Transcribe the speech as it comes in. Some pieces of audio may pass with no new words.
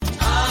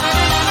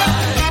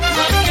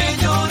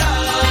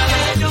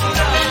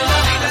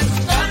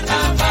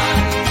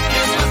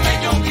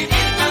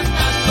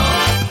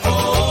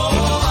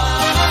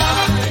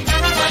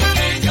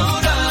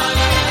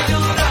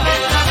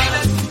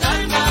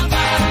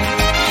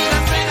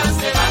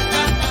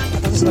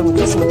muchísimo,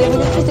 muchísimo.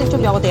 De hecho,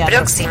 yo hago teatro.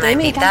 Próxima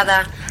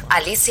invitada,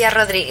 Alicia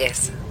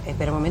Rodríguez.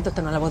 Espera un momento,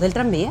 ¿esta no es la voz del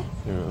tranvía?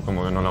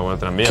 ¿Cómo que no es la voz del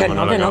tranvía? Que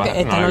no, que no,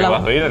 que esta no es la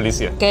voz.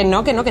 Alicia. Que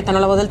no, que esta no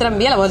es la voz del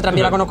tranvía. La voz del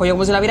tranvía la conozco yo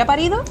como si la hubiera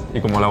parido.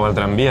 ¿Y cómo la voz del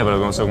tranvía? Pero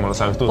no sé cómo lo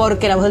sabes tú.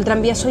 Porque la voz del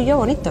tranvía soy yo,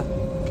 bonito.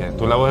 ¿Que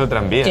tú la voz del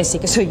tranvía? Que sí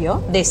que soy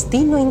yo.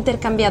 Destino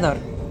intercambiador.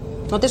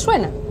 ¿No te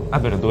suena? Ah,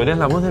 pero tú eres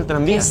la voz del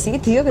tranvía. Que sí,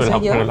 tío, que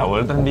soy yo. Pero la voz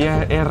del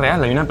tranvía es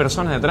real, hay una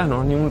persona detrás,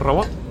 no es ningún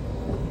robot.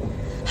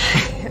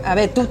 A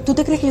ver, ¿tú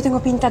te crees que yo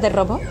tengo pinta de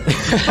robot?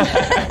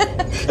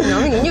 No,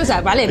 mi niño, o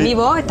sea, vale, mi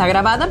voz está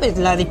grabada, pues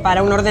la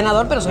dispara un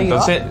ordenador, pero soy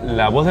Entonces, yo.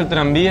 la voz del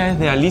tranvía es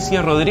de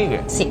Alicia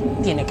Rodríguez. Sí,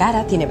 tiene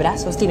cara, tiene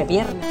brazos, tiene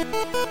piernas.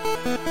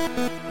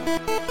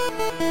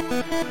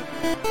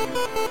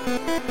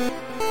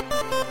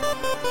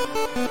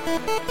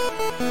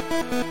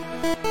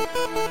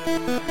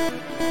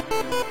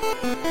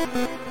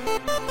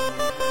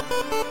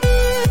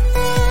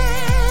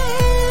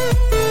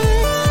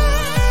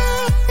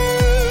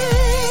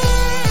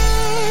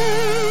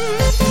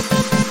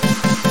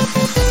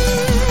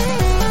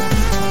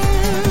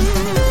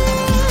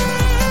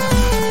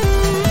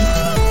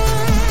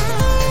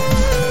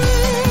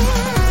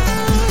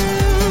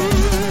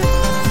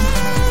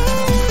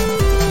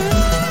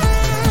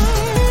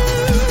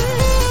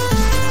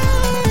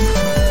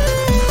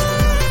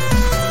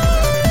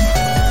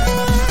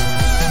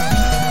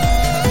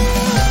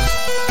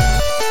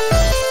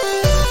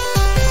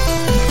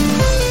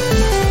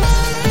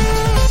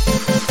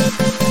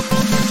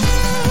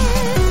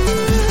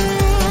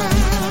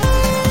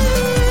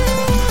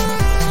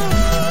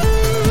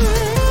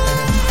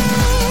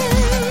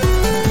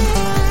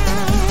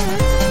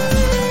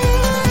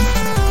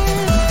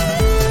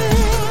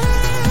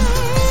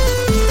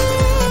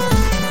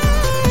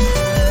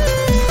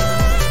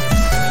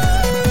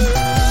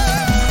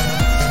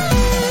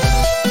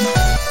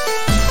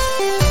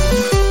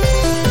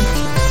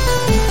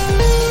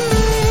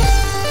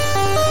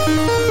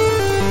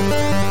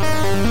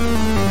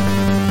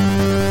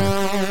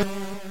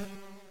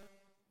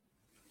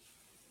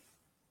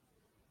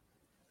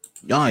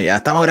 No, ya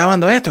estamos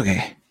grabando esto,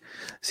 ¿qué?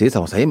 Sí,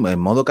 estamos ahí en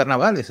modo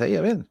carnavales, ahí,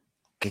 a ver.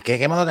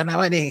 ¿Qué modo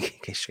carnaval?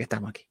 ¿Qué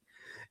estamos aquí?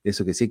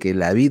 Eso que sí, que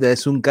la vida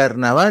es un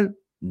carnaval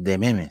de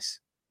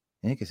memes,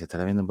 que se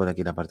estará viendo por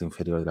aquí en la parte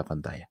inferior de la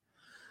pantalla.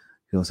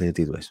 ¿Cómo se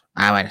titula eso?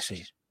 Ah, bueno,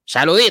 sí.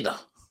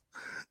 Saludito.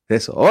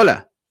 Eso,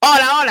 hola.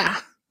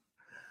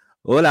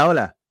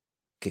 Hola.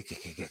 ¿Qué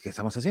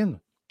estamos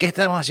haciendo? ¿Qué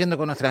estamos haciendo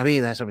con nuestras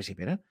vidas? Eso al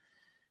principio, ¿no?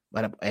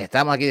 Bueno,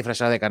 estamos aquí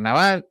disfrazados de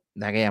carnaval,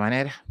 de aquella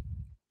manera.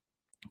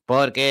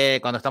 Porque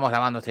cuando estamos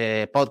grabando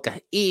este podcast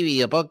y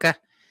video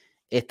podcast,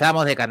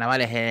 estamos de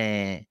carnavales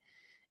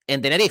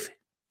en Tenerife.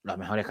 Los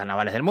mejores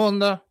carnavales del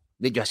mundo,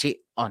 dicho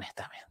así,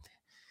 honestamente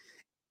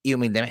y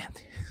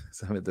humildemente.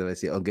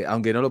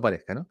 Aunque no lo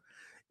parezca, ¿no?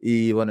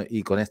 Y bueno,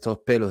 y con estos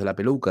pelos de la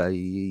peluca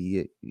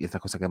y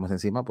estas cosas que vemos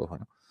encima, pues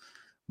bueno,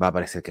 va a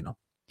parecer que no.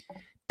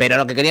 Pero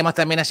lo que queríamos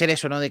también hacer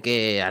eso, ¿no? De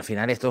que al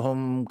final esto es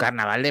un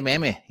carnaval de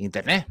memes,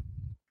 internet.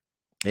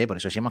 Por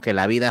eso decimos que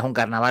la vida es un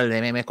carnaval de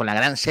memes con la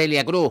gran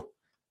Celia Cruz.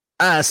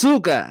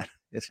 ¡Azúcar!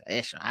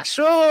 Eso,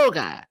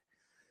 ¡azúcar!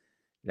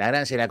 La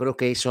gran Celia Cruz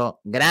que hizo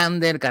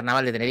grande el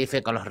carnaval de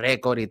Tenerife con los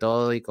récords y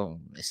todo, y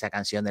con esa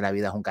canción de La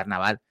vida es un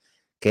carnaval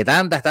que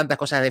tantas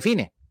cosas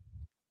define.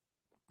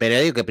 Pero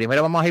yo digo que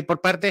primero vamos a ir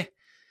por partes,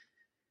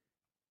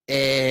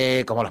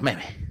 como los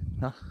memes,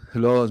 ¿no?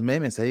 Los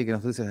memes ahí, que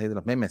nos dices ahí de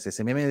los memes,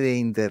 ese meme de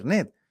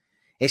internet,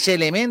 ese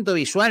elemento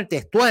visual,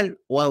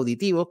 textual o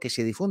auditivo que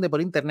se difunde por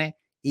internet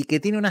y que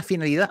tiene una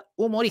finalidad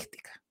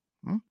humorística.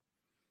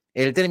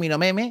 El término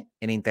meme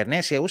en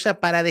internet se usa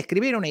para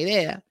describir una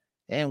idea,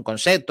 un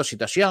concepto,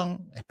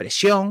 situación,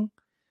 expresión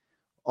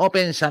o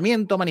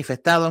pensamiento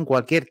manifestado en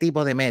cualquier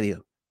tipo de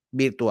medio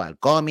virtual,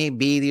 cómic,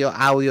 vídeo,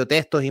 audio,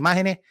 textos,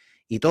 imágenes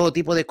y todo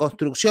tipo de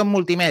construcción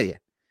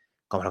multimedia,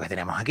 como lo que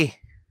tenemos aquí,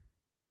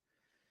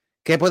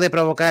 que puede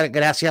provocar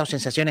gracias o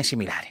sensaciones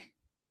similares.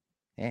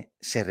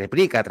 Se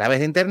replica a través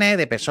de internet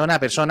de persona a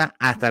persona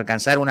hasta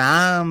alcanzar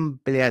una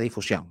amplia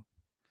difusión.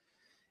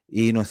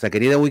 Y nuestra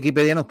querida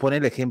Wikipedia nos pone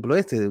el ejemplo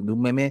de un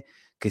meme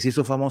que se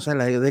hizo famosa en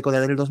la década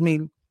del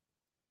 2000,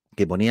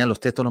 que ponían los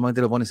textos,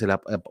 normalmente lo pones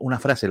una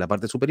frase en la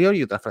parte superior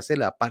y otra frase en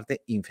la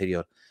parte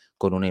inferior,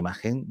 con una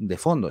imagen de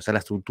fondo. Esa es la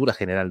estructura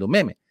general de un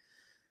meme.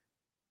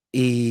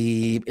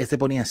 Y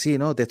ponía así,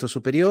 ¿no? Texto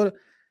superior,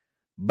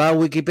 va a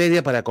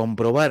Wikipedia para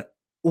comprobar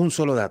un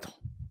solo dato.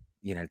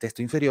 Y en el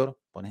texto inferior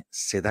pone,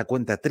 se da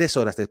cuenta 3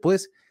 horas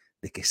después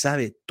de que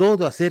sabe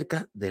todo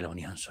acerca de la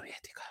Unión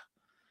Soviética.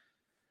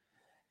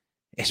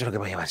 Eso es lo que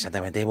voy a llevar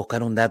exactamente, es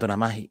buscar un dato nada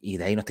más y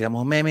de ahí nos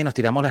tiramos memes y nos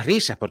tiramos las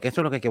risas, porque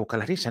esto es lo que hay que buscar,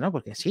 las risas, ¿no?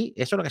 Porque sí,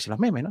 eso es lo que hacen los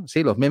memes, ¿no?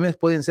 Sí, los memes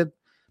pueden ser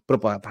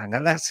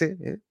propagarse.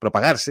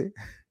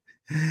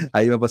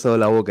 Ahí me ha pasado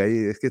la boca, ahí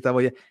es que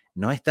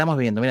no estamos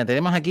viendo. Mira,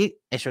 tenemos aquí,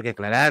 eso hay que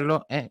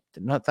aclararlo,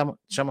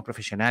 somos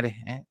profesionales,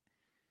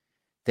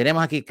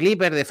 Tenemos aquí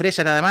clipper de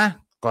fresa nada más,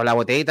 con la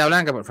botellita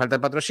blanca, por falta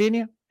el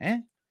patrocinio,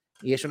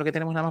 y eso es lo que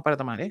tenemos nada más para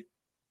tomar,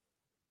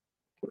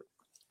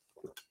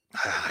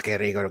 Ah, qué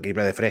rico el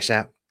clipper de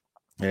fresa.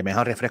 El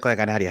mejor refresco de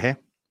Canarias,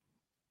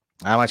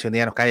 Vamos a ver si un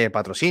día nos cae el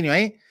patrocinio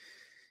ahí.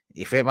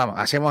 Y vamos,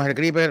 hacemos el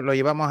creeper, lo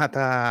llevamos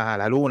hasta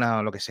la luna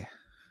o lo que sea.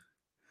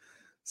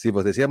 Sí,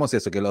 pues decíamos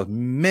eso, que los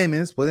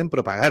memes pueden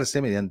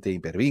propagarse mediante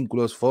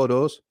hipervínculos,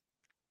 foros,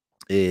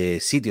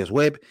 sitios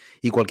web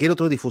y cualquier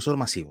otro difusor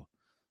masivo.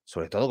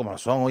 Sobre todo como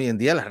son hoy en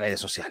día las redes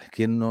sociales.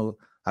 ¿Quién no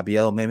ha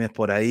pillado memes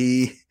por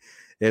ahí?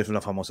 Es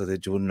los famosos de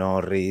Chuck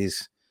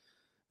Norris,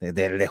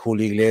 de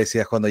Julio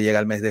Iglesias cuando llega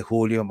el mes de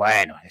julio.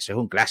 Bueno, eso es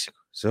un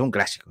clásico. Eso es un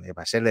clásico.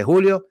 Para ser de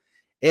julio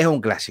es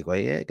un clásico.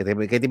 Que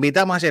te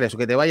invitamos a hacer eso,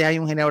 que te vayas ahí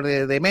a un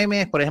generador de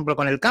memes, por ejemplo,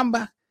 con el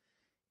Canva,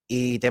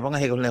 y te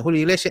pongas ahí con el de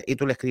Julio Iglesias y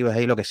tú le escribes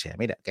ahí lo que sea.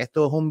 Mira, que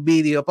esto es un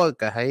video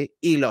podcast ahí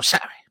y lo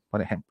sabes,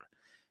 por ejemplo.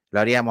 Lo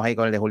haríamos ahí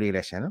con el de Julio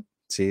Iglesias, ¿no?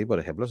 Sí, por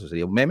ejemplo, eso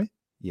sería un meme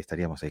y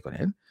estaríamos ahí con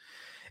él.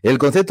 El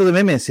concepto de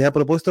meme se ha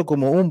propuesto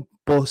como un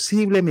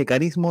posible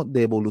mecanismo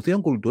de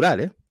evolución cultural,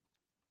 ¿eh?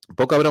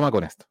 Poca broma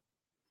con esto.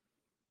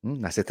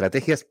 Las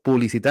estrategias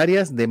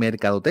publicitarias de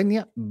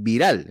mercadotecnia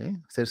viral,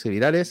 ¿eh? Hacerse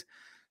virales,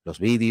 los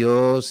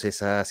vídeos,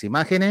 esas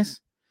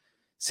imágenes,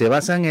 se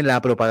basan en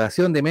la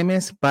propagación de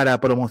memes para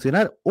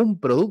promocionar un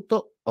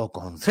producto o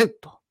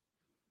concepto.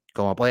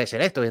 Como puede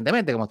ser esto,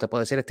 evidentemente, como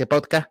puede ser este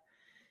podcast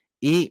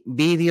y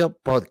video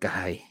podcast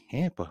ahí,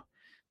 ¿eh?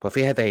 Pues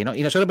fíjate ahí, ¿no?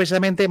 Y nosotros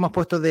precisamente hemos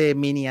puesto de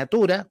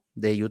miniatura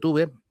de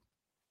YouTube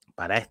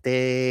para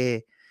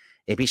este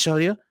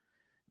episodio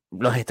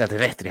los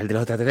extraterrestres, el de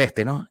los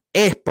extraterrestres, ¿no?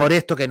 Es por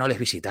esto que no les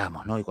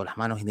visitamos, ¿no? Y con las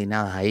manos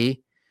indignadas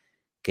ahí,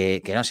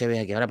 que no se ve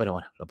aquí ahora, pero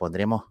bueno, lo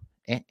pondremos,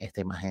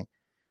 esta imagen.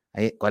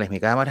 Ahí, ¿cuál es mi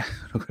cámara?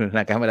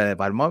 La cámara de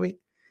Palmóvil,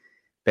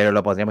 pero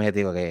lo pondremos, ya te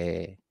digo,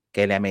 que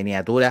la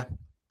miniatura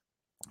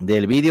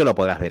del vídeo lo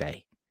podrás ver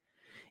ahí.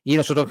 Y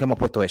nosotros que hemos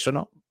puesto eso,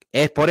 ¿no?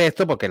 Es por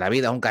esto, porque la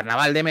vida es un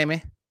carnaval de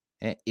memes,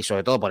 y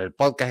sobre todo por el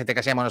podcast este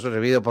que hacemos nosotros,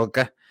 el video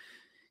podcast,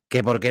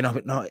 que por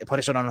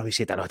eso no nos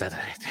visitan los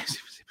extraterrestres.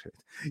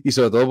 Y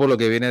sobre todo por lo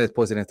que viene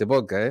después en este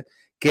podcast,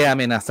 que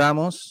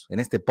amenazamos, en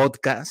este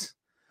podcast,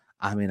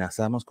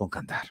 amenazamos con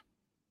cantar.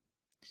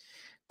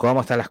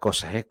 ¿Cómo están las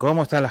cosas?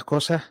 ¿Cómo están las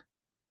cosas?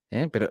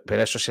 Pero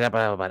eso será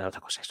para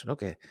otra cosa, eso, ¿no?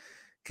 Que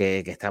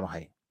estamos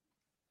ahí.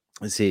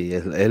 Sí,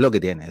 es lo que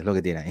tiene,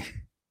 ahí.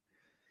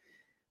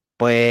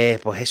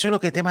 Pues eso es lo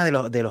que es tema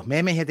de los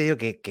memes, ya te digo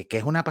que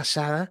es una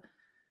pasada,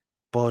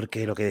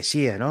 porque lo que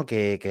decía, ¿no?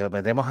 Que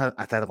vendremos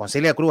hasta con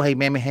Celia Cruz hay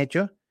memes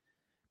hechos,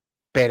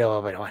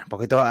 pero bueno, un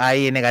poquito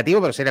hay en negativo,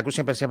 pero Celia Cruz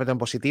siempre en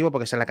positivo,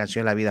 porque esa es la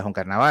canción La vida es un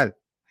carnaval,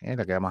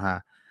 la que vamos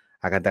a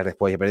cantar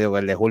después. Yo perdido con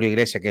el de Julio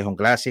Iglesias, que es un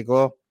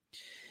clásico.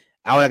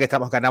 Ahora que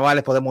estamos en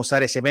carnavales, podemos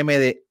usar ese meme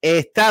de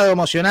estado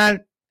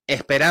emocional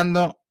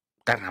esperando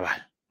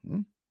carnaval.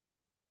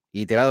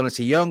 Y tirado en el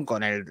sillón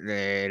con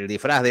el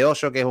disfraz de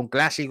oso, que es un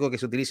clásico que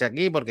se utiliza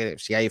aquí, porque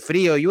si hay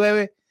frío y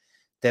llueve,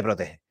 te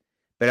protege.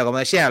 Pero como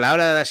decía, a la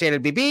hora de hacer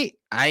el pipí,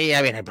 ahí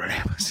ya viene el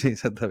problema. Sí,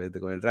 exactamente.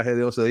 Con el traje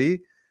de oso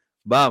ahí,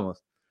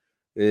 vamos.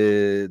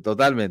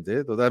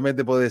 Totalmente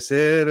puede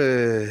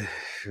ser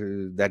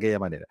de aquella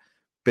manera.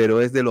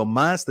 Pero es de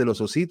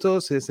los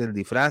ositos, es el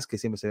disfraz que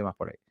siempre se ve más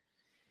por ahí.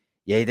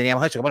 Y ahí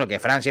teníamos hecho, bueno, que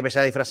Fran siempre se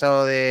ha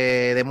disfrazado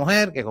de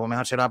mujer, que como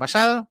mejor se lo ha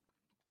pasado,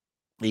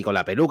 y con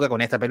la peluca,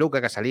 con esta peluca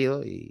que ha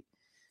salido, y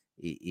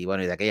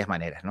bueno, y de aquellas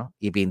maneras, ¿no?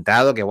 Y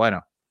pintado, que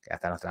bueno, que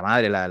hasta nuestra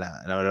madre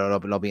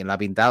lo ha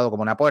pintado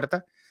como una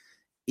puerta,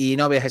 y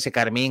no veas ese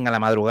carmín a la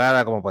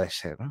madrugada, como puede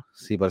ser, ¿no?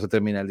 Sí, por eso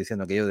termina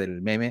diciendo aquello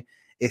del meme,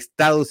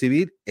 estado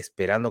civil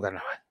esperando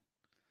carnaval.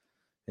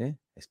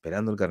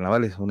 Esperando el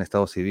carnaval es un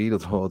estado civil,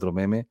 otro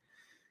meme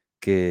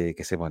que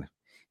se pone.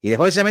 Y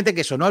después precisamente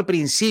que sonó al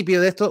principio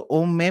de esto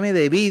un meme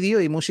de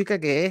vídeo y música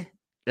que es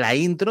la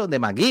intro de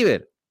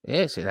MacGyver.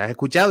 Si la has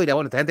escuchado dirá,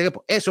 bueno, esta gente,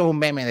 eso es un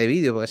meme de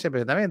vídeo, puede ser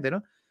perfectamente,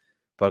 ¿no?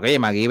 Porque, oye,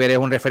 MacGyver es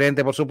un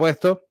referente, por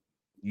supuesto,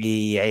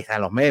 y ahí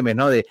están los memes,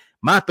 ¿no? De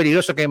más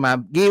peligroso que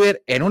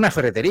MacGyver en una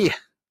ferretería.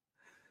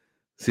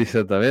 Sí,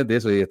 exactamente,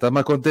 eso. Y estás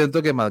más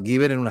contento que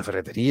MacGyver en una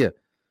ferretería.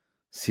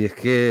 Si es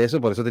que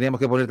eso, por eso teníamos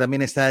que poner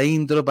también esta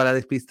intro para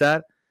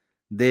despistar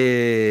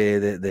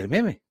del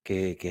meme,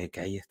 que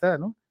ahí está,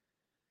 ¿no?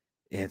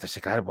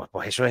 Entonces, claro,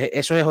 pues eso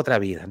es otra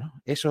vida,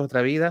 ¿no? Eso es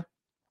otra vida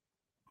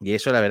y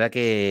eso la verdad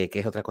que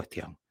es otra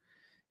cuestión.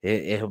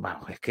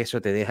 Vamos, es que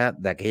eso te deja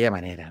de aquella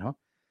manera, ¿no?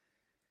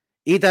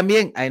 Y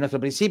también hay nuestro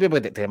principio,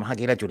 pues tenemos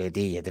aquí la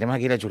chuletilla,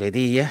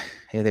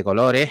 de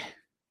colores,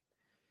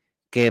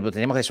 que pues,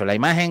 tenemos eso, la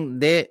imagen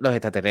de los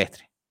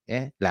extraterrestres,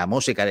 la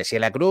música de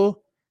Celia Cruz,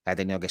 que ha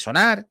tenido que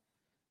sonar,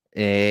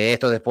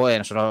 esto después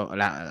nosotros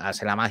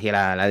hace la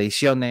magia, la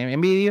edición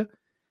en vídeo,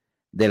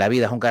 de La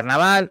vida es un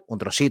carnaval, un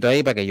trocito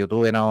ahí para que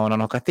YouTube no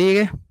nos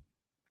castigue.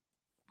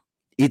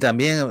 Y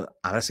también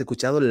habrás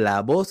escuchado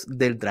la voz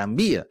del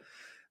tranvía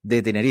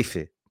de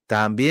Tenerife.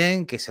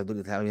 También, que se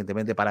utiliza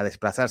evidentemente para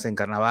desplazarse en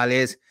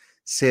carnavales,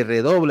 se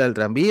redobla el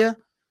tranvía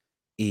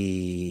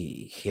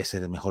y es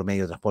el mejor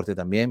medio de transporte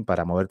también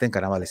para moverte en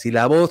carnavales. Y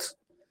la voz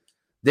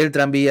del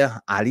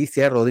tranvía,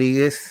 Alicia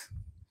Rodríguez,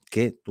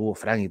 que tuvo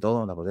Fran y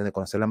todo, la oportunidad de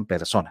conocerla en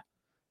persona.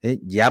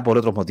 Ya por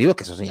otros motivos,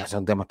 que esos ya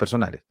son temas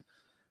personales.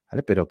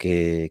 ¿Vale? Pero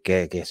que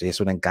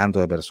es un encanto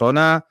de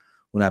persona,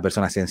 una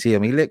persona sencilla,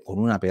 humilde, con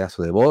una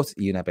pedazo de voz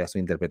y una pedazo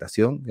de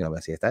interpretación, que no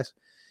así estás.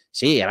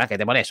 Sí, además que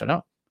te pone eso,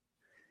 ¿no?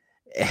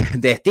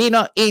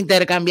 Destino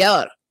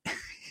intercambiador.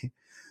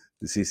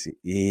 Sí, sí.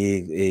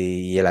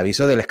 Y el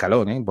aviso del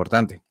escalón,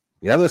 importante.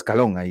 Cuidado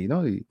escalón ahí,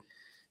 ¿no? Y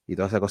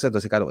toda esa cosa.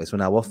 Entonces, claro, es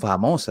una voz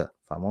famosa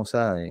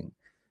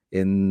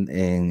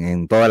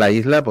en toda la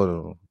isla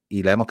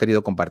y la hemos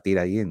querido compartir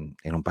ahí en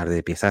un par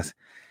de piezas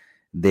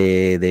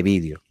de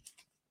vídeo.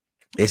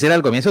 Ese era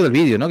el comienzo del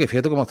vídeo, ¿no? Que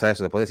fíjate cómo está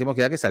eso. Después decimos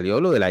que ya que salió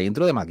lo de la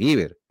intro de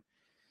MacGyver,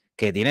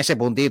 que tiene ese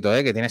puntito,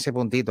 que tiene ese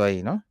puntito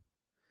ahí, ¿no?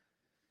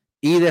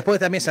 Y después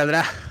también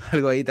saldrá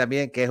algo ahí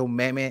también, que es un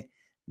meme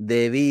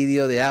de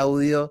vídeo, de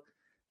audio,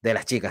 de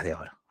las chicas de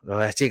oro.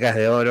 Las chicas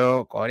de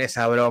oro, con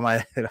esa broma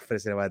de los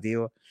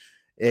preservativos,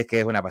 es que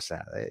es una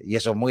pasada. Y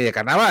eso es muy de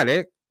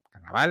carnaval,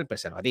 Carnaval,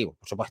 preservativo,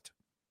 por supuesto.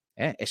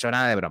 Eso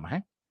nada de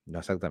bromas, No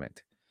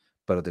exactamente.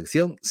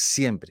 Protección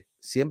siempre,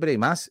 siempre y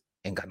más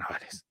en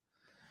carnavales.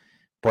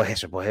 Pues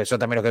eso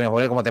también lo queremos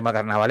poner como tema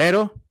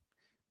carnavalero,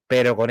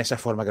 pero con esa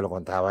forma que lo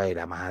contaba y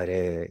la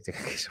madre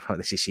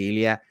de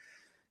Sicilia,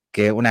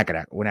 que es una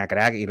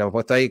crack, y lo hemos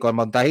puesto ahí con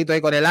montajito,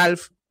 ahí con el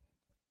Alf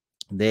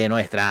de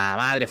nuestra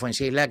madre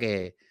Fuencisla,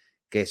 que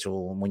es su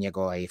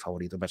muñeco ahí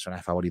favorito,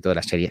 personaje favorito de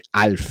la serie,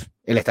 Alf,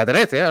 el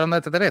extraterrestre, hablando de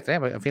extraterrestre,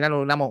 al final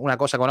unamos una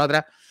cosa con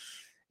otra,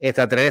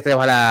 extraterrestre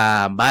va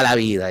la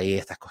vida y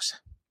estas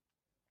cosas.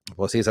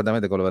 Pues sí,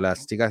 exactamente, con lo de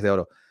las chicas de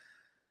oro.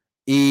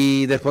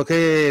 Y después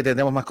que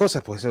tendremos más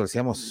cosas, pues eso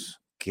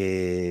decíamos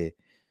que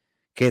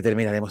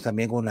terminaremos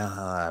también con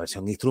una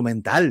versión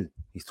instrumental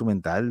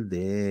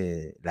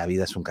de La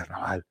vida es un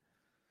carnaval.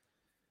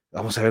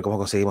 Vamos a ver cómo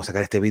conseguimos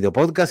sacar este video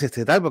podcast,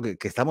 tal, porque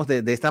que estamos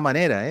de esta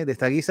manera, de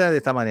esta guisa, de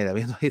esta manera.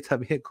 Viendo ahí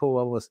también cómo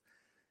vamos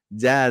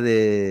ya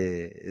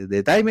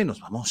de timing, nos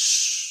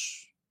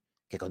vamos.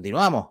 Que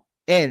continuamos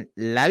en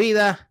La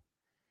vida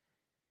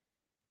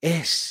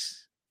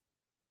es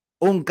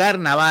un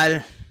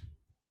carnaval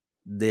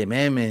de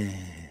memes.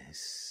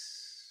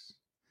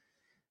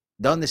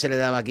 ¿Dónde se le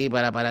daba aquí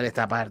para parar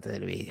esta parte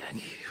del vídeo?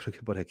 Creo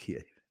que por aquí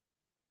hay.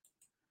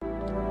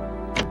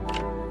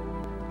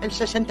 El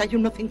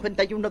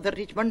 6151 de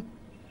Richmond.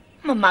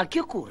 Mamá,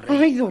 ¿qué ocurre?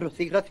 Ay,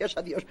 Dorothy, gracias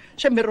a Dios.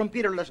 Se me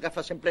rompieron las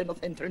gafas en pleno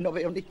centro y no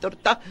veo ni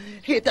torta.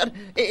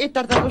 He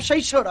tardado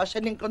 6 horas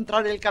en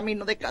encontrar el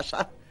camino de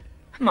casa.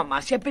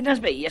 Mamá, si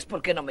apenas veías,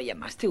 ¿por qué no me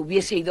llamaste?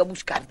 Hubiese ido a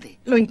buscarte.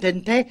 Lo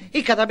intenté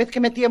y cada vez que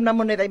metía una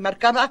moneda y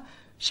marcaba,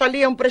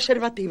 salía un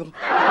preservativo.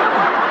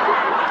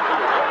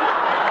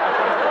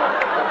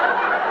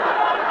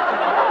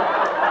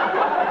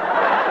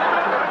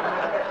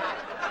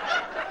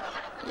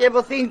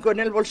 Llevo 5 en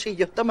el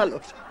bolsillo,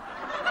 tómalos.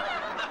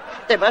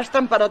 Te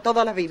bastan para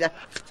toda la vida.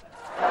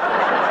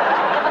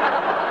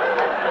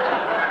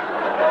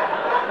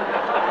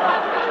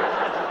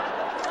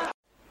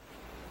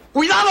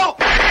 ¡Cuidado!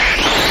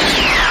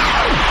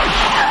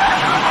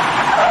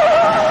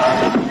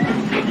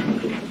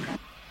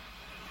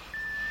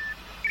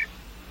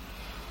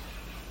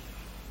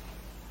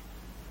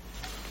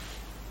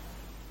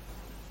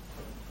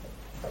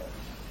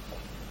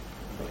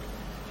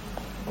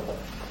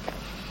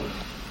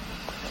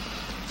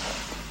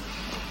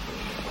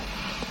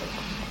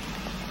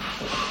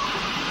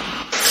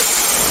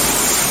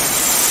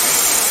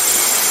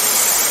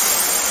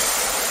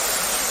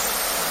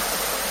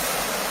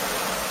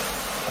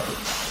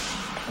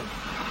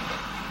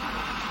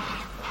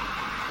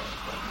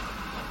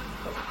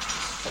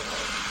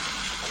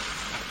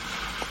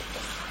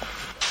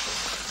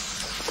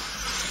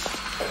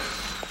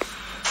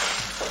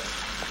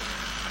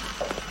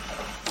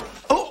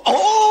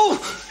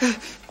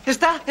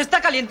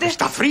 ¿Está caliente?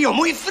 Está frío,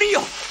 muy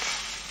frío.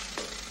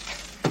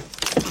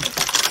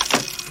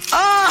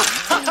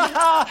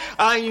 ¡Ah!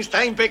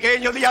 Einstein,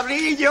 pequeño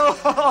diablillo.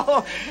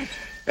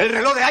 El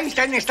reloj de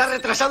Einstein está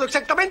retrasado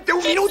exactamente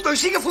 1 minuto y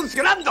sigue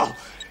funcionando.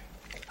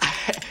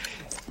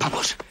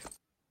 Vamos.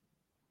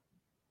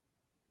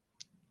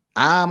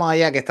 Vamos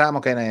allá, que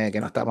estamos, que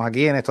no estamos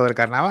aquí en esto del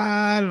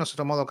carnaval,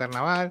 nosotros modo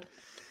carnaval.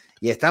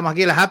 Y estamos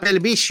aquí en las Apple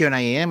Vision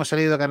ahí, Hemos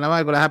salido de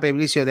carnaval con las Apple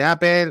Vision de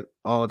Apple,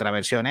 otra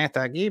versión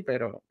esta aquí,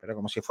 pero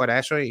como si fuera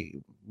eso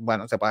y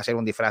bueno, se puede hacer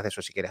un disfraz de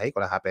eso si quieres ahí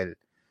con las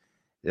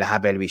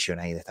Apple Vision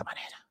ahí de esta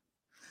manera.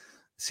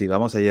 Si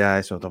vamos allá,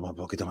 eso, toma un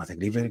poquito más de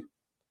clipper.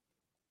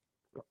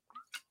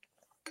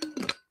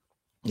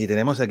 Y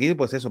tenemos aquí,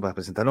 pues eso, para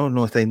presentarnos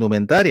nuestra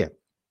indumentaria.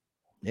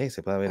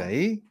 Se puede ver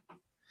ahí,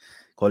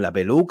 con la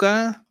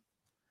peluca.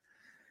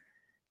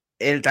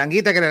 El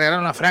tanguita que le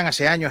regalaron a Fran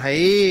hace años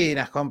ahí,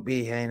 las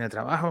compis ahí en el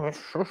trabajo.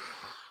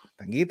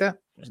 Tanguita,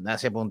 pues da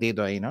ese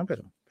puntito ahí, ¿no?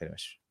 Pero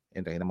eso,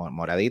 entre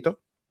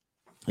moradito.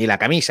 Y la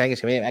camisa que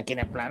se ve aquí en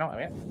el plano, a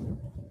ver.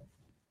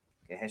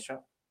 ¿Qué es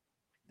eso?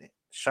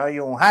 Soy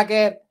un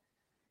hacker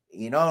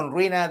y no un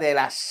ruina de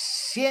la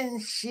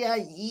ciencia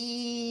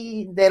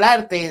y del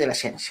arte y de la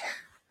ciencia.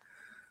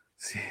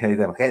 Sí, ahí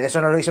tenemos.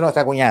 Eso no lo hizo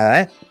nuestra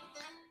cuñada,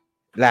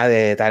 La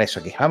de tal, eso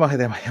aquí. Vamos a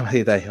tener más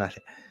llamadita ahí,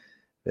 vale.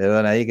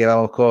 Perdón, ahí que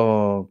vamos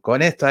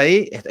con esto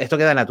ahí. Esto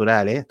queda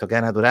natural, Esto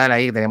queda natural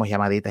ahí, tenemos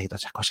llamaditas y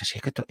todas esas cosas. Sí,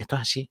 es que esto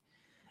es así.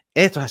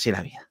 Esto es así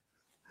la vida.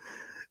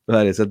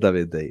 Vale,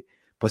 exactamente ahí.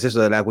 Pues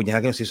eso de la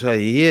cuñada que nos hizo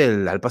ahí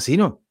el Al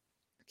Pacino.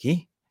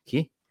 Aquí.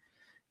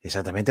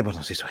 Exactamente, pues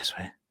nos hizo eso,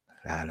 ¿eh?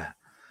 La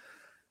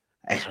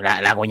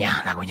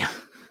cuñada.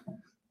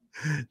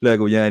 La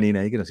cuñada de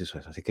Nina ahí que nos hizo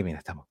eso. Así que mira,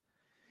 estamos.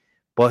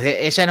 Pues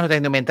esa es nuestra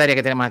indumentaria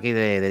que tenemos aquí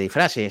de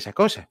disfraces y esas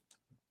cosas.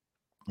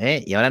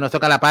 Y ahora nos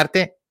toca la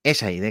parte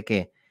esa ahí, de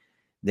que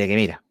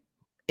mira,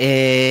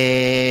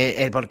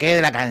 el porqué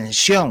de la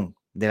canción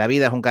de La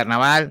vida es un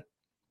carnaval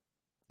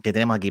que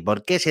tenemos aquí.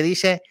 ¿Por qué se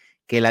dice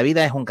que la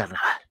vida es un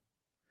carnaval?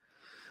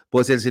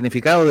 Pues el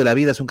significado de la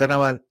vida es un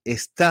carnaval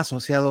está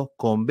asociado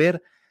con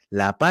ver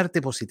la parte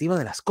positiva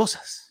de las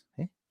cosas.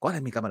 ¿Cuál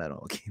es mi cámara?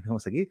 No, aquí,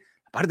 vamos aquí.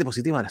 La parte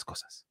positiva de las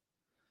cosas.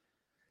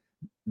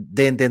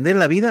 De entender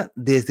la vida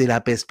desde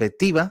la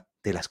perspectiva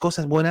de las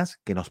cosas buenas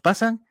que nos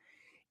pasan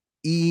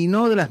y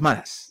no de las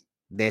malas.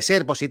 De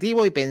ser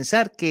positivo y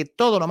pensar que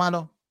todo lo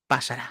malo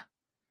pasará.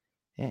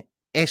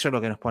 Eso es lo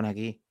que nos pone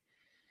aquí.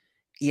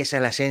 Y esa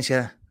es la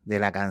esencia de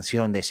la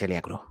canción de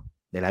Celia Cruz.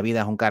 De la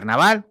vida es un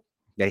carnaval.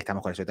 Y ahí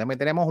estamos con eso. También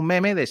tenemos un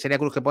meme de Celia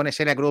Cruz que pone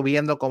Celia Cruz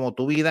viendo como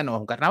tu vida no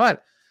es un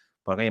carnaval.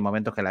 Porque hay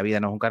momentos que la vida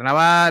no es un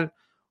carnaval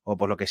o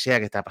por lo que sea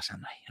que está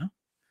pasando ahí, ¿no?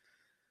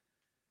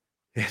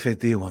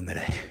 Efectivo,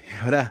 André.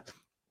 Ahora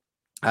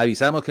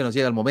avisamos que nos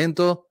llega el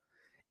momento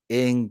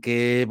en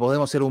que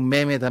podemos hacer un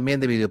meme también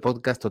de video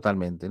podcast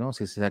totalmente, ¿no?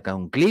 Si se saca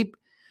un clip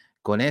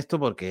con esto,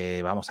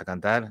 porque vamos a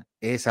cantar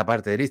esa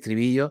parte del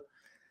estribillo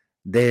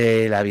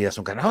de La vida es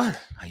un carnaval.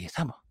 Ahí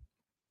estamos.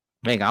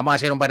 Venga, vamos a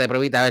hacer un par de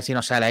pruebitas a ver si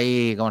nos sale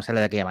ahí, cómo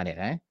sale de aquella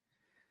manera, ¿eh?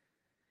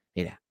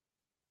 Mira.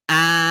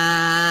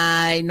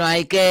 Ay, no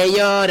hay que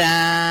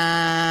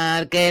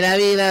llorar, que la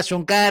vida es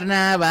un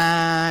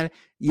carnaval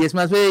y es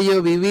más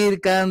bello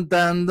vivir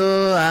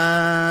cantando.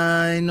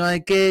 Ay, no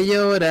hay que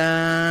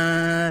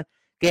llorar,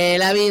 que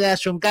la vida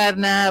es un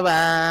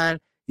carnaval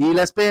y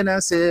las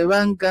penas se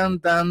van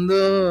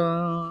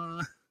cantando.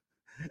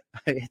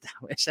 Ahí está,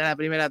 esa es la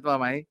primera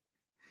toma, ¿eh?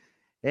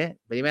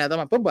 Primera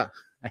toma, ¡pumba!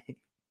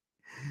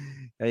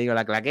 Ahí con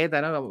la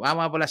claqueta, ¿no?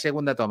 Vamos a por la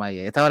segunda toma ahí.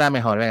 Esta hora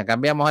mejor, venga,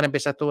 cambiamos, ahora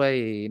empiezas tú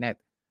ahí, Net.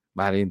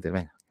 Vale, Inter,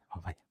 venga,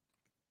 vamos allá.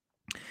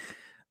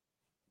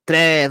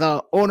 3,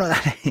 2, 1,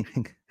 dale.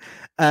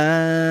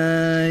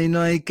 Ay,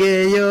 no hay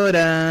que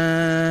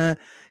llorar,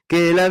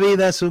 que la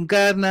vida es un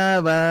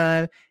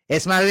carnaval.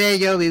 Es más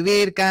bello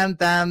vivir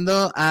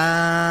cantando.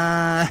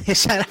 Ah,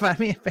 esa era para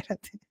mí,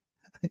 espérate.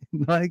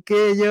 No hay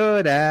que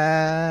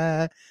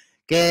llorar,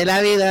 que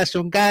la vida es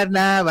un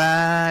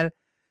carnaval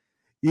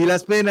y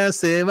las penas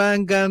se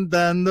van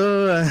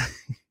cantando.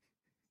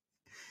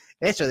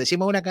 Eso,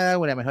 decimos una cada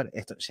una, mejor.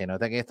 Esto, se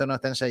nota que esto no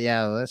está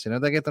ensayado, ¿eh? Se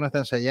nota que esto no está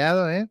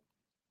ensayado, ¿eh?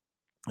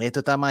 Esto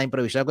está más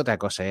improvisado que otra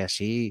cosa, ¿eh?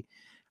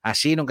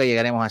 Así nunca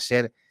llegaremos a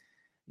ser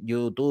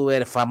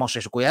youtubers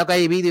famosos. Cuidado que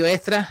hay vídeo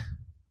extra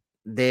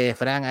de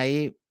Fran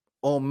ahí,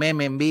 o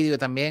meme en vídeo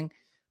también,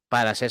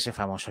 para hacerse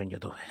famoso en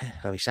YouTube.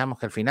 Revisamos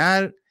que al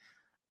final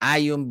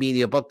hay un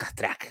video podcast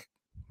track.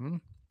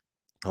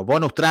 O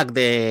bonus track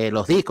de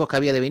los discos que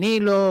había de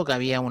vinilo, que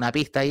había una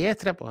pista ahí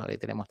extra, pues ahí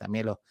tenemos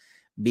también los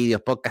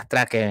vídeos podcast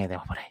track que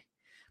metemos por ahí.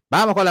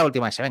 Vamos con la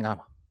última esa, venga,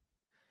 vamos.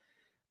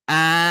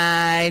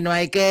 Ay, no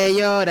hay que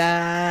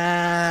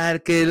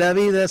llorar, que la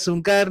vida es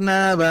un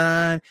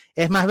carnaval,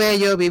 es más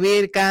bello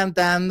vivir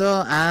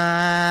cantando.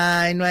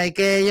 Ay, no hay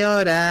que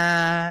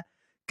llorar,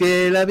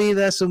 que la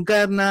vida es un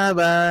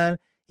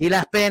carnaval y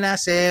las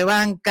penas se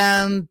van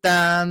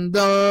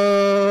cantando.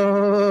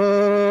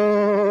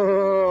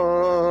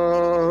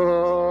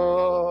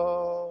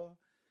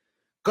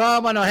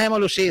 ¿Cómo nos hemos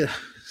lucido?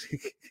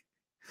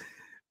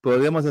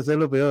 Podemos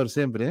hacerlo peor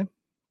siempre, ¿eh?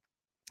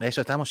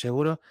 Eso estamos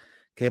seguros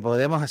que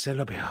podemos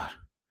hacerlo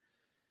peor.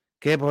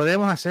 Que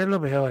podemos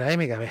hacerlo peor. Ahí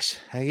mi cabeza.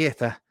 Aquí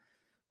está.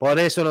 Por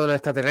eso lo de los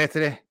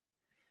extraterrestres.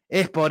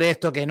 Es por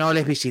esto que no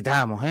les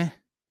visitamos,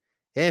 ¿eh?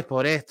 Es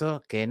por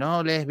esto que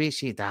no les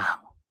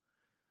visitamos.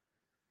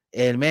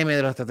 El meme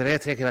de los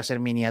extraterrestres que va a ser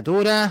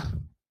miniatura.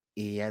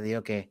 Y ya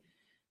digo que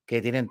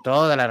tienen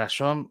toda la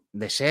razón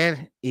de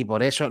ser. Y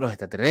por eso los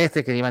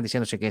extraterrestres que llevan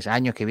diciéndose que es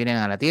años que vienen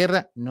a la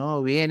Tierra,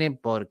 no vienen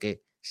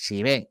porque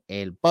si ven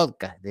el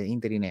podcast de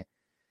Internet,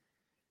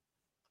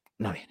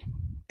 no viene.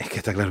 Es que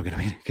está claro que no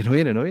viene. Que no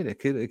viene. Es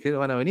que no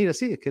van a venir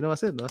así. Es que no va a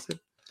ser.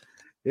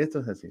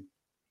 Esto es así.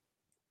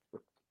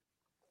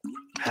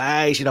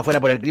 Ay, si no fuera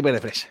por el clipper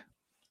de fresa.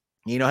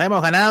 Y nos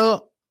hemos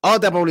ganado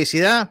otra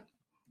publicidad.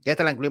 Que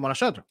esta la incluimos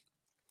nosotros.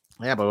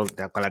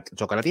 Con la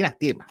chocolatina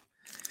Tirma.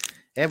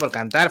 Por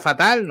cantar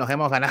fatal nos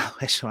hemos ganado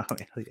eso más o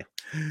menos. Digamos.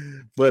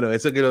 Bueno,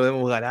 eso que lo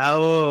hemos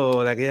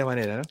ganado de aquella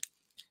manera, ¿no?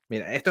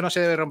 Mira, esto no se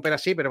debe romper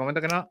así, pero el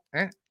momento que no,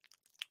 hay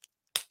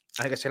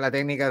que hacer la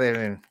técnica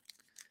de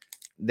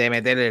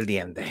meter el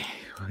diente.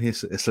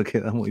 Eso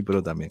queda muy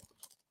pro también.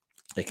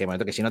 Es que el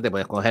momento que si no te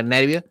puedes coger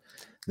nervios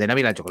de no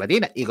mirar la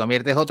chocolatina y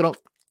conviertes otro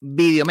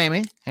video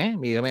meme,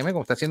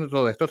 como está haciendo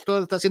todo esto.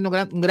 Todo está haciendo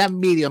un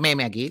gran video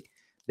meme aquí.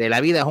 De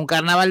la vida es un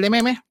carnaval de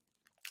memes.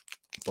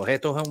 Pues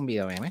esto es un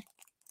video meme.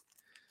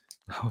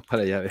 Vamos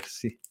para allá a ver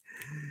si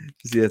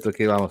esto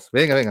que vamos.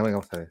 Venga,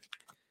 vamos a ver.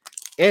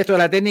 Esto es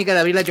la técnica de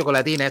abrir la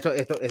chocolatina. Esto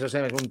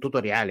es un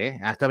tutorial, ¿eh?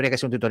 Esto habría que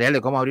ser un tutorial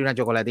de cómo abrir una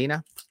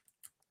chocolatina,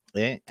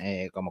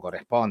 como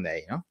corresponde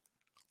ahí, ¿no?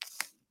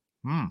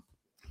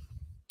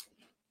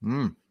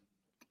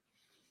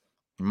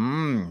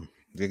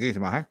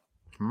 Riquísimas, ¿eh?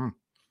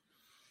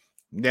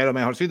 De lo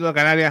mejorcito de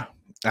Canarias,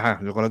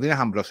 chocolatinas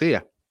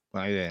Ambrosía,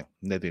 ahí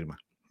de Tilma.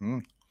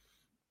 Bueno,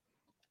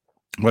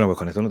 pues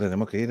con esto nos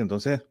tenemos que ir,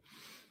 entonces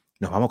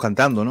nos vamos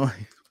cantando, ¿no?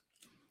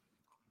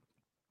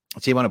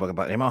 Sí, bueno, porque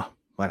podremos,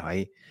 bueno,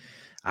 ahí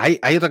hay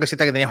otra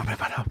cosita que teníamos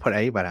preparado por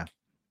ahí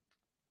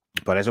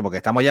por eso, porque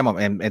estamos ya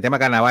en tema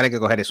carnaval, hay que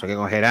coger eso, hay que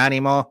coger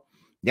ánimos,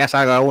 ya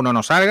salga uno o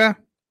no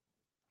salga,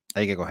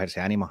 hay que cogerse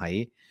ánimos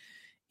ahí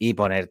y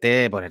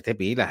ponerte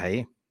pilas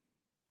ahí.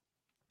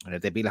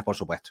 Ponerte pilas, por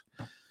supuesto.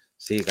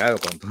 Sí, claro,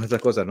 con todas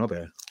estas cosas, ¿no?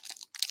 Pero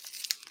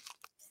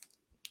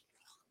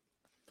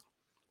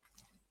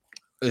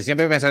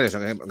siempre pensar eso,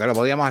 que lo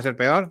podíamos hacer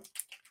peor.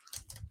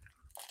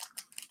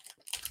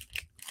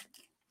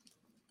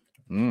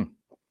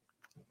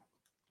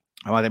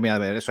 Vamos a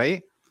terminar de ver eso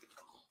ahí.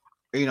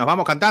 Y nos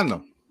vamos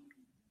cantando.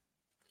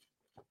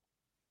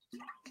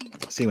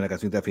 Sí, una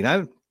canción al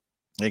final.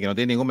 Que no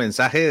tiene ningún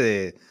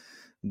mensaje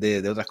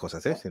de otras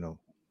cosas, sino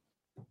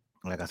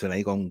una canción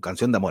ahí con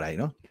canción de amor ahí,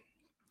 ¿no?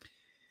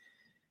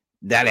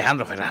 De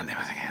Alejandro Fernández.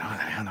 ¿No? De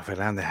Alejandro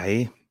Fernández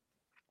ahí.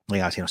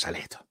 Venga, a ver si nos sale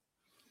esto.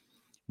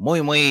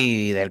 Muy,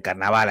 muy del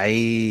carnaval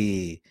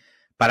ahí.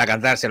 Para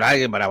cantárselo a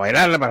alguien, para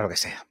bailarlo, para lo que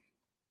sea.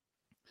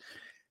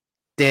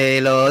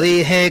 Te lo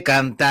dije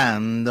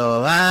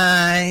cantando,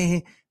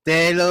 ay,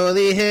 te lo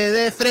dije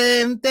de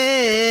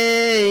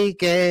frente y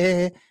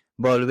que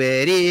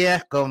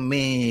volverías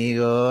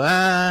conmigo,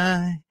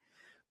 ay,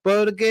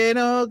 porque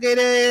no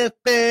quieres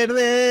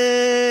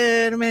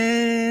perderme.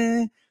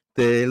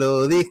 Te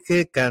lo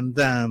dije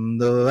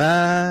cantando,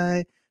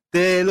 ay,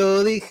 te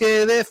lo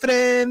dije de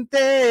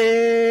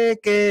frente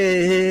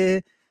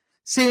que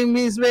sin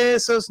mis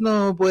besos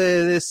no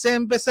puedes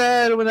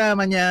empezar una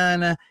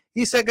mañana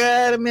y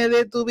sacarme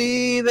de tu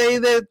vida y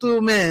de tu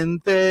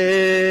mente.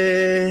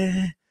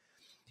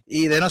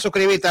 Y de no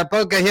suscribirte al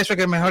podcast, y eso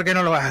que es mejor que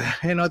no lo hagas.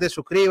 No te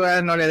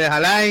suscribas, no le des a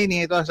like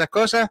ni todas esas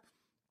cosas.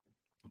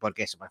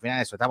 Porque eso, al final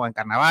eso, estamos en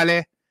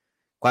carnavales.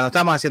 Cuando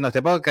estamos haciendo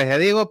este podcast, ya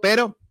digo,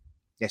 pero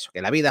eso,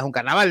 que la vida es un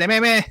carnaval de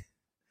memes.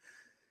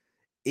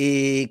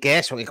 Y que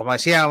eso, y como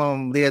decía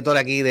un director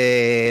aquí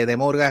de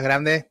Murgas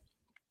grande,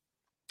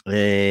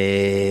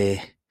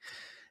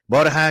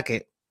 Borja,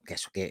 que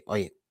eso, que,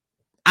 oye,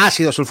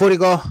 ácido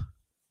sulfúrico,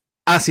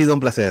 ha sido un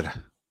placer.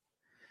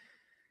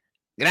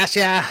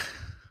 Gracias,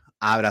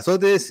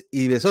 abrazotes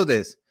y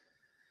besotes.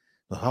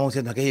 Nos vamos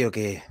diciendo aquello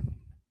que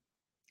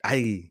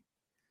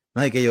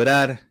no hay que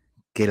llorar,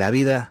 que la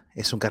vida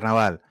es un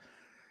carnaval.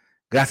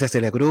 Gracias,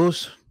 Celia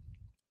Cruz.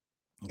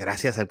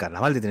 Gracias al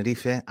Carnaval de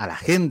Tenerife, a la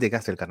gente que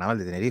hace el Carnaval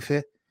de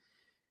Tenerife.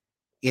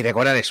 Y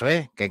recordar eso,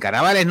 que en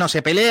carnavales no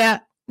se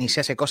pelea ni se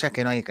hace cosas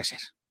que no hay que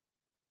hacer.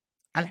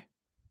 ¿Vale?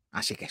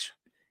 Así que eso.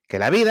 Que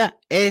la vida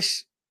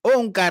es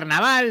un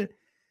carnaval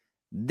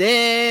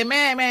de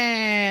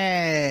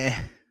memes.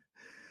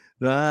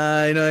 No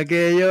hay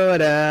que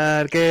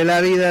llorar, que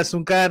la vida es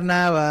un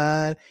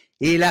carnaval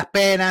y las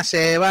penas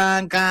se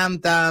van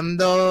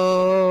cantando.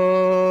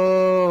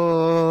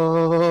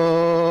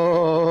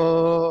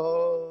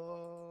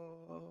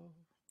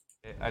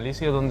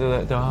 Alicia,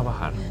 ¿dónde te vas a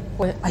bajar?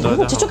 Pues hay un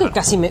muchacho que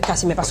casi me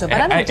pasó de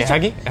parada. ¿Es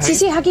aquí? Sí,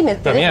 es aquí.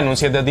 Pero mira,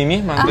 anúnciate a ti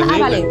misma.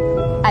 Vale.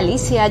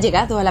 Alicia ha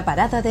llegado a la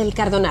parada del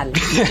Cardonal.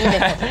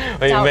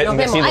 Oye, un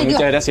besito,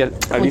 muchas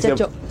gracias, Alicia,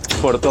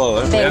 por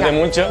todo. Cuídate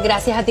mucho.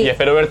 Gracias a ti. Y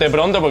espero verte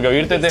pronto, porque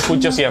oírte te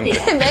escucho siempre.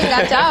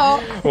 Venga,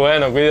 chao.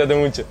 Bueno, cuídate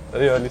mucho.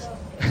 Adiós, Alicia.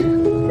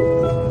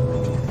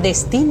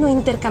 Destino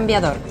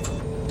intercambiador.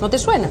 ¿No te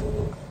suena?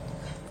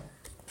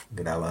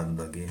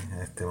 Grabando aquí,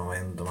 en este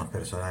momento más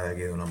personal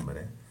aquí de un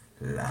hombre.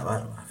 La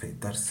barba,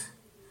 afeitarse.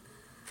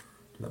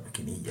 La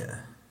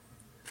maquinilla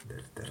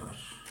del terror.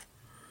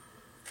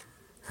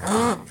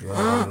 Yo voy a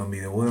poner un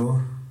video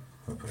huevo.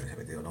 Porque se ha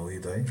metido un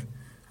audito ahí.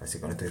 Así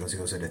con esto yo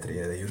consigo ser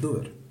estrella de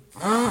youtuber.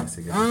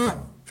 Así que aquí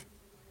estamos.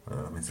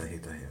 Bueno, los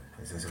mensajitos ahí.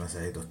 Esos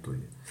mensajitos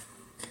tuyos.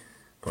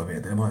 Pues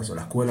mira, tenemos eso.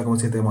 La escuela, como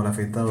si tenemos el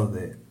afeitado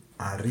de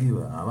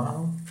arriba a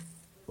abajo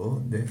o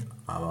de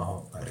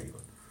abajo a arriba.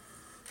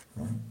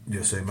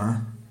 Yo soy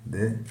más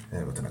de...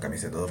 Me gusta una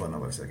camisa y todo para no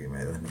parecer aquí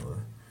medio desnudo.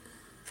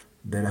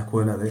 De la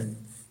escuela de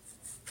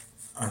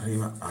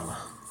arriba a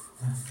abajo.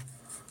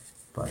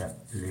 Para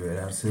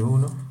liberarse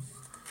uno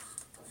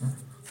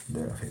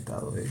del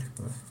afeitado ahí.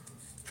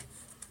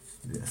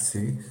 Y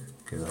así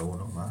queda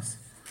uno más.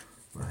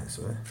 Pues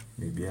eso es.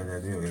 Mi piel le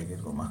digo que hay que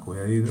ir con más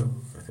cuidadito.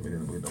 Estoy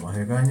metiendo un poquito más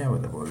de caña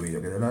para que el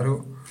vídeo quede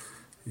largo.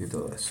 Y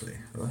todo eso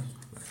ahí.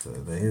 Esto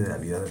es de ahí, de la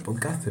vida del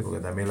podcast, porque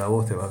también la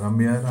voz te va a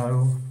cambiar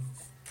algo.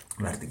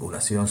 La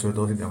articulación, sobre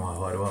todo si tenemos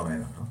barba o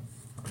menos, ¿no?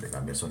 No te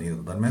cambia el sonido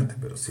totalmente,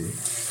 pero sí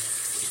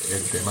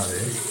el tema de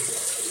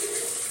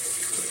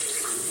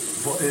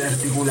poder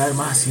articular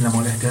más sin la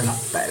molestia de los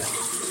pelos.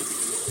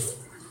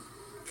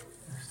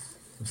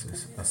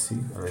 Entonces,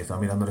 así, ahora estaba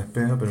mirando el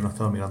espejo, pero no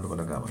estaba mirando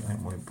para la cámara,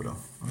 muy pro,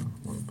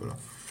 muy pro.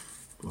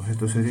 Pues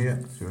esto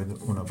sería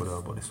una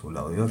prueba por eso, un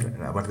lado y otro.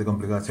 La parte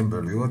complicada siempre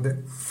el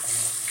bigote.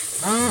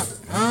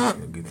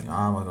 Y aquí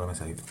tengamos otro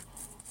mensajito.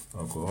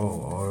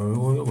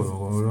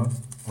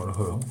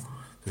 Entonces,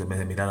 en vez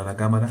de mirar a la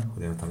cámara,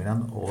 podría estar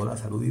mirando, hola,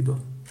 saluditos,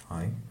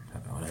 ahí,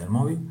 la cámara del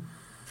móvil,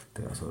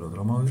 te vas sobre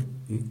otro móvil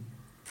y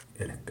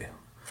el espejo,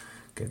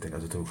 que en este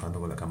caso estoy buscando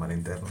con la cámara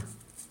interna.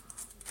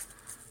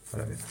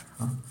 Para que,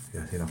 y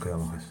así nos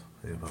quedamos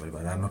eso, para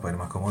prepararnos, para ir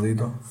más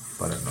comoditos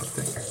para el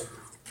norte.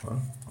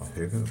 Bueno, así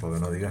que, porque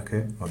no digas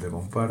que no te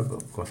comparto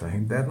cosas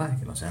internas y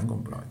que no sean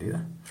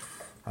comprometidas.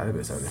 Vale,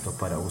 pero sabes que esto es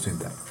para uso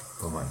interno.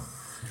 Pues bueno,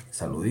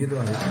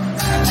 saluditos.